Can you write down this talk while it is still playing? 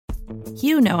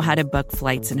You know how to book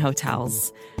flights and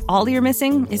hotels. All you're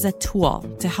missing is a tool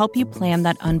to help you plan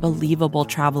that unbelievable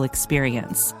travel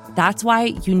experience. That's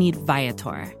why you need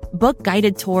Viator. Book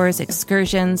guided tours,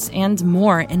 excursions, and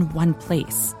more in one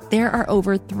place. There are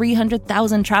over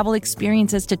 300,000 travel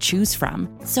experiences to choose from,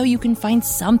 so you can find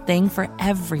something for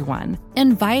everyone.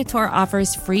 And Viator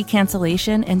offers free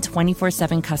cancellation and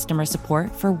 24/7 customer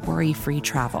support for worry-free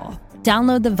travel.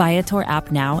 Download the Viator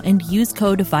app now and use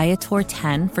code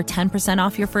Viator10 for 10%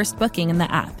 off your first booking in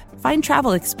the app. Find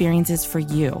travel experiences for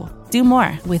you. Do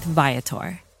more with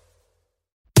Viator.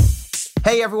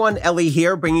 Hey everyone, Elie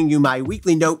here, bringing you my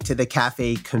weekly note to the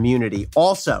cafe community.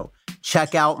 Also,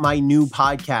 check out my new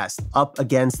podcast, Up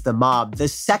Against the Mob. The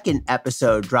second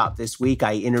episode dropped this week.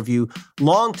 I interview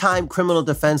longtime criminal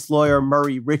defense lawyer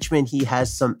Murray Richmond. He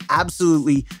has some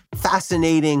absolutely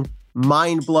fascinating,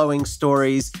 mind-blowing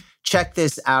stories. Check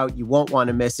this out. You won't want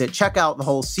to miss it. Check out the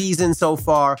whole season so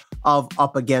far of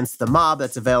Up Against the Mob.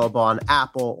 That's available on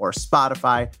Apple or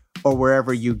Spotify or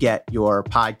wherever you get your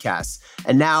podcasts.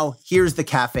 And now, here's the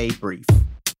Cafe Brief.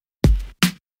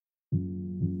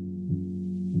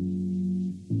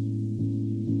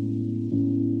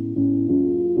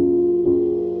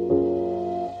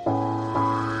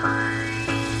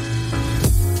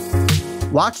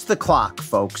 Watch the clock,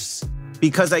 folks,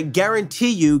 because I guarantee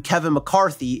you Kevin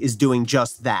McCarthy is doing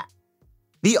just that.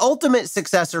 The ultimate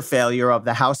success or failure of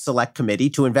the House Select Committee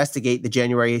to investigate the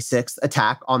January 6th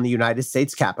attack on the United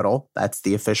States Capitol, that's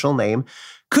the official name,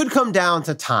 could come down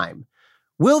to time.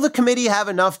 Will the committee have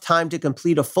enough time to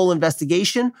complete a full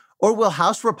investigation, or will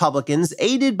House Republicans,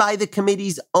 aided by the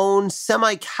committee's own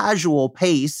semi-casual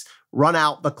pace, run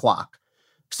out the clock?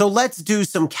 So let's do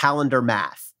some calendar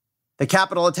math. The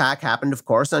Capitol attack happened, of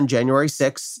course, on January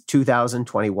 6,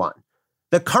 2021.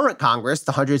 The current Congress,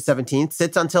 the 117th,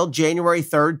 sits until January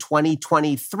 3rd,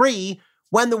 2023,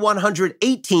 when the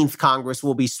 118th Congress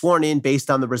will be sworn in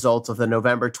based on the results of the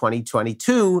November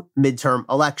 2022 midterm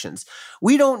elections.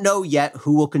 We don't know yet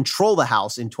who will control the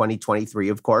House in 2023,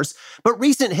 of course, but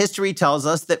recent history tells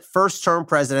us that first-term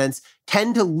presidents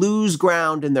tend to lose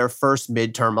ground in their first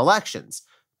midterm elections.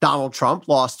 Donald Trump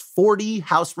lost 40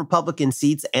 House Republican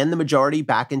seats and the majority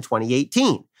back in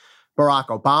 2018. Barack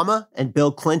Obama and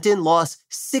Bill Clinton lost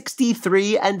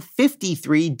 63 and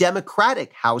 53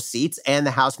 Democratic House seats and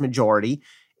the House majority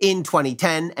in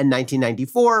 2010 and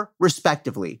 1994,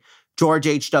 respectively. George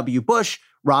H.W. Bush,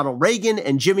 Ronald Reagan,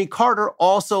 and Jimmy Carter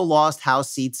also lost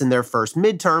House seats in their first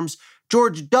midterms.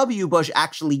 George W. Bush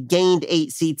actually gained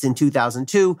 8 seats in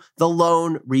 2002, the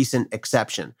lone recent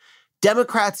exception.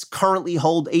 Democrats currently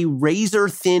hold a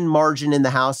razor-thin margin in the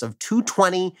House of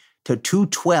 220 to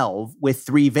 212 with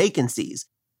 3 vacancies.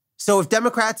 So if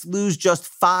Democrats lose just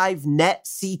 5 net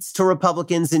seats to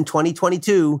Republicans in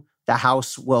 2022, the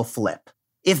House will flip.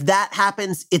 If that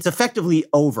happens, it's effectively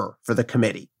over for the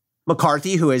committee.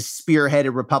 McCarthy, who has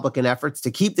spearheaded Republican efforts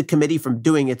to keep the committee from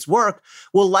doing its work,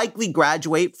 will likely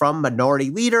graduate from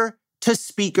minority leader to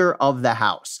Speaker of the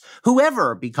House.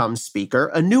 Whoever becomes Speaker,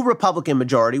 a new Republican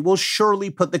majority will surely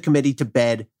put the committee to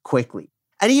bed quickly.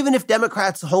 And even if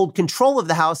Democrats hold control of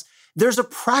the House, there's a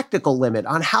practical limit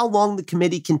on how long the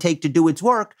committee can take to do its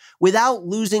work without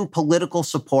losing political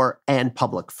support and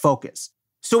public focus.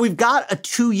 So we've got a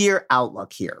 2-year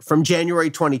outlook here, from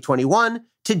January 2021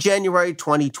 to January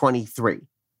 2023.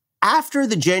 After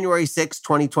the January 6,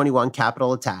 2021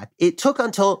 Capitol attack, it took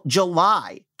until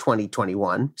July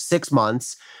 2021, 6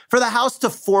 months, for the House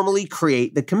to formally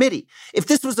create the committee. If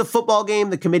this was a football game,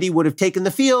 the committee would have taken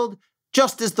the field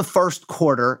just as the first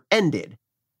quarter ended.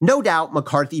 No doubt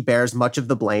McCarthy bears much of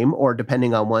the blame, or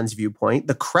depending on one's viewpoint,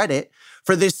 the credit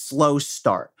for this slow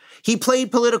start. He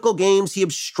played political games, he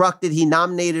obstructed, he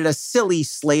nominated a silly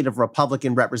slate of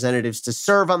Republican representatives to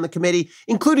serve on the committee,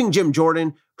 including Jim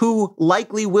Jordan, who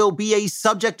likely will be a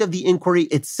subject of the inquiry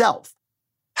itself.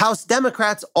 House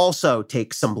Democrats also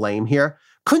take some blame here.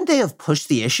 Couldn't they have pushed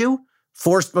the issue,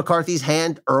 forced McCarthy's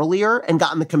hand earlier, and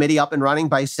gotten the committee up and running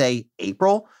by, say,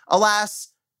 April? Alas,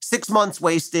 6 months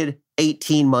wasted,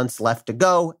 18 months left to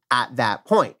go at that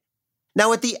point.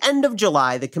 Now, at the end of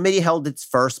July, the committee held its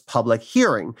first public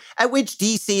hearing, at which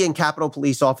D.C. and Capitol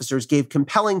Police officers gave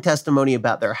compelling testimony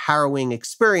about their harrowing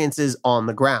experiences on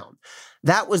the ground.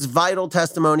 That was vital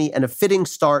testimony and a fitting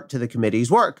start to the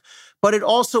committee's work, but it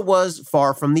also was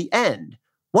far from the end.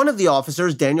 One of the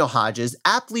officers, Daniel Hodges,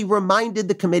 aptly reminded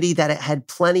the committee that it had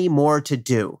plenty more to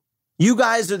do. You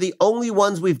guys are the only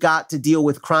ones we've got to deal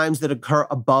with crimes that occur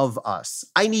above us.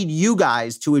 I need you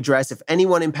guys to address if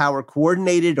anyone in power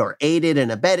coordinated or aided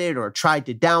and abetted or tried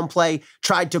to downplay,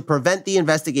 tried to prevent the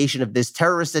investigation of this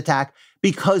terrorist attack,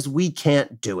 because we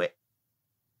can't do it.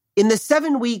 In the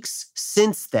 7 weeks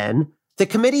since then, the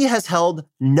committee has held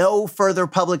no further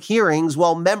public hearings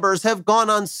while members have gone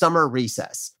on summer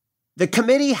recess. The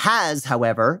committee has,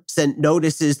 however, sent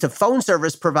notices to phone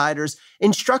service providers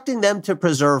instructing them to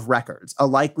preserve records, a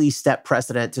likely step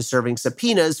precedent to serving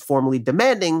subpoenas formally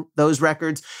demanding those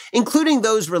records, including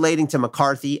those relating to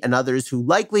McCarthy and others who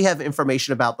likely have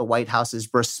information about the White House's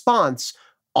response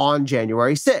on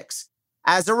January 6.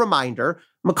 As a reminder,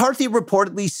 McCarthy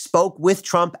reportedly spoke with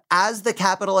Trump as the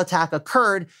Capitol attack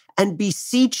occurred and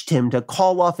beseeched him to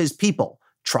call off his people.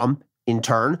 Trump, in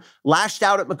turn, lashed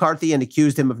out at McCarthy and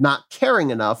accused him of not caring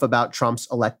enough about Trump's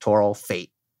electoral fate.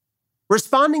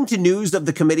 Responding to news of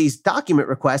the committee's document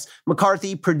request,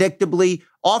 McCarthy predictably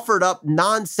offered up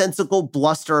nonsensical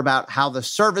bluster about how the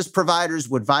service providers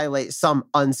would violate some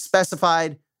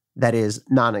unspecified, that is,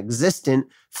 non-existent,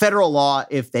 federal law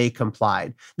if they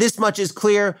complied. This much is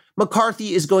clear.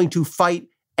 McCarthy is going to fight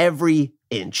every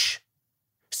inch.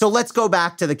 So let's go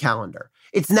back to the calendar.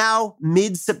 It's now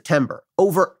mid-September,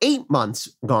 over 8 months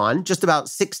gone, just about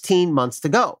 16 months to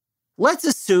go. Let's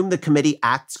assume the committee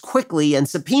acts quickly and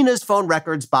subpoenas phone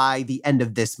records by the end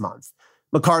of this month.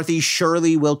 McCarthy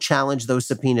surely will challenge those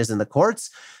subpoenas in the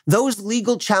courts. Those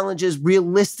legal challenges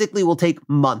realistically will take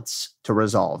months to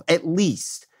resolve, at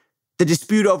least. The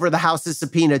dispute over the House's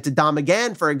subpoena to Don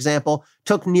McGahn, for example,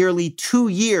 took nearly 2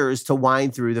 years to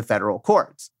wind through the federal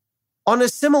courts. On a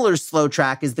similar slow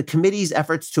track is the committee's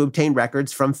efforts to obtain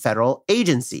records from federal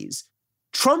agencies.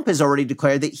 Trump has already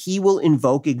declared that he will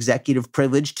invoke executive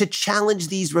privilege to challenge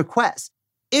these requests.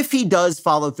 If he does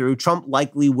follow through, Trump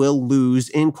likely will lose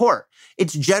in court.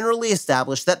 It's generally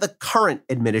established that the current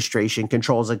administration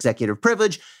controls executive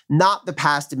privilege, not the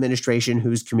past administration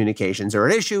whose communications are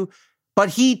at issue, but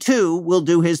he too will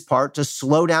do his part to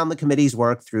slow down the committee's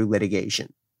work through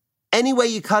litigation. Any way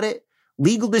you cut it,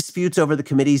 legal disputes over the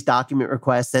committee's document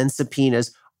requests and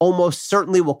subpoenas almost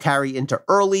certainly will carry into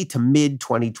early to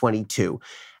mid-2022.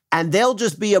 And they'll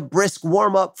just be a brisk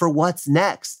warm-up for what's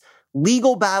next.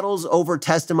 Legal battles over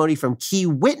testimony from key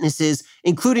witnesses,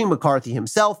 including McCarthy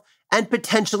himself, and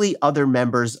potentially other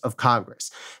members of Congress.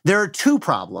 There are 2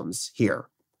 problems here.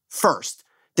 First,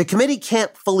 the committee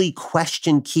can't fully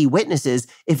question key witnesses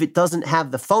if it doesn't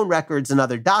have the phone records and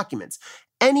other documents.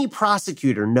 Any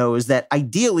prosecutor knows that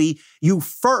ideally you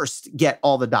first get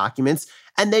all the documents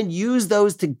and then use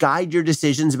those to guide your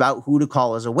decisions about who to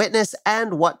call as a witness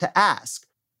and what to ask.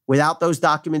 Without those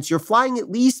documents, you're flying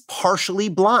at least partially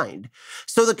blind.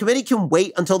 So the committee can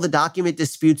wait until the document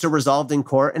disputes are resolved in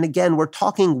court. And again, we're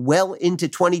talking well into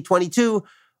 2022,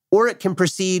 or it can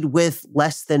proceed with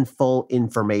less than full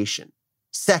information.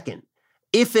 Second,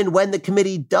 if and when the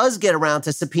committee does get around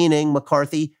to subpoenaing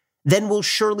McCarthy, then we'll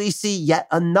surely see yet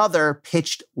another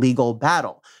pitched legal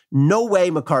battle. No way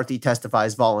McCarthy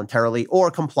testifies voluntarily or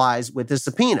complies with the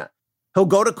subpoena. He'll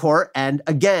go to court and,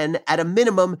 again, at a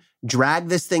minimum, drag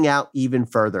this thing out even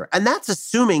further. And that's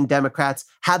assuming Democrats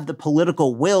have the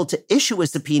political will to issue a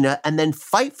subpoena and then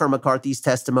fight for McCarthy's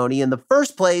testimony in the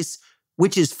first place,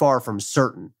 which is far from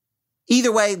certain.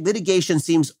 Either way, litigation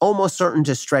seems almost certain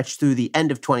to stretch through the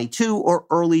end of 22 or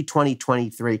early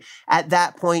 2023. At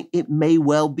that point, it may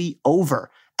well be over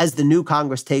as the new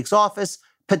Congress takes office,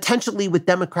 potentially with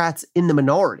Democrats in the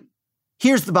minority.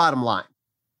 Here's the bottom line.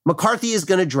 McCarthy is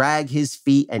going to drag his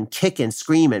feet and kick and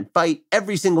scream and fight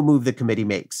every single move the committee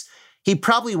makes. He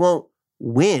probably won't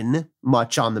win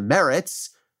much on the merits,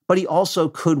 but he also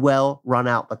could well run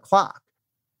out the clock.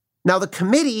 Now, the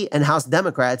committee and House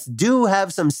Democrats do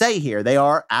have some say here. They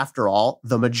are, after all,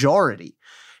 the majority.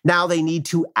 Now they need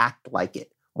to act like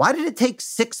it. Why did it take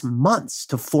 6 months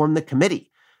to form the committee?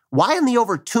 Why in the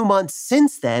over 2 months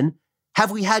since then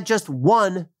have we had just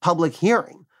 1 public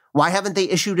hearing? Why haven't they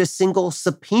issued a single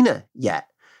subpoena yet?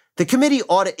 The committee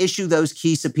ought to issue those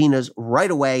key subpoenas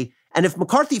right away. And if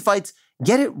McCarthy fights,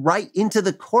 get it right into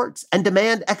the courts and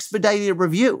demand expedited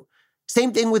review.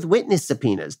 Same thing with witness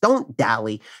subpoenas. Don't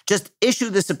dally. Just issue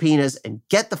the subpoenas and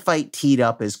get the fight teed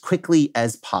up as quickly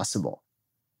as possible.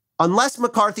 Unless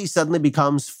McCarthy suddenly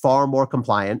becomes far more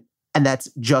compliant, and that's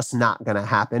just not going to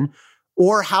happen,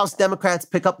 or House Democrats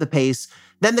pick up the pace,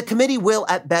 then the committee will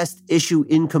at best issue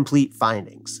incomplete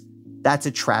findings. That's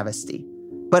a travesty.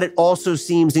 But it also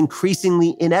seems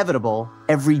increasingly inevitable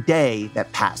every day that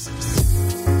passes.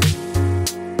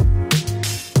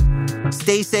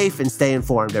 Stay safe and stay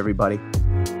informed, everybody.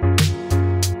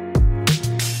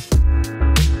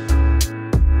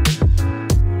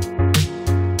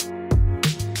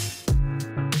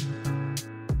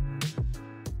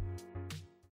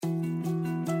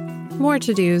 More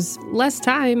to-dos, less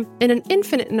time, and an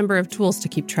infinite number of tools to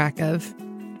keep track of.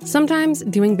 Sometimes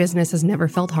doing business has never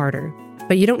felt harder.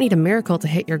 But you don't need a miracle to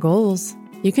hit your goals.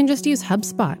 You can just use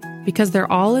HubSpot, because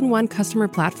their all-in-one customer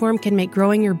platform can make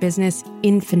growing your business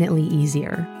infinitely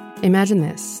easier. Imagine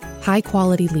this: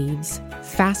 high-quality leads,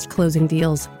 fast closing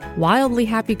deals, wildly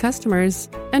happy customers,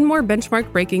 and more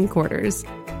benchmark-breaking quarters.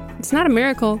 It's not a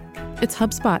miracle, it's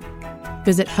HubSpot.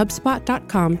 Visit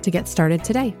HubSpot.com to get started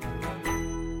today.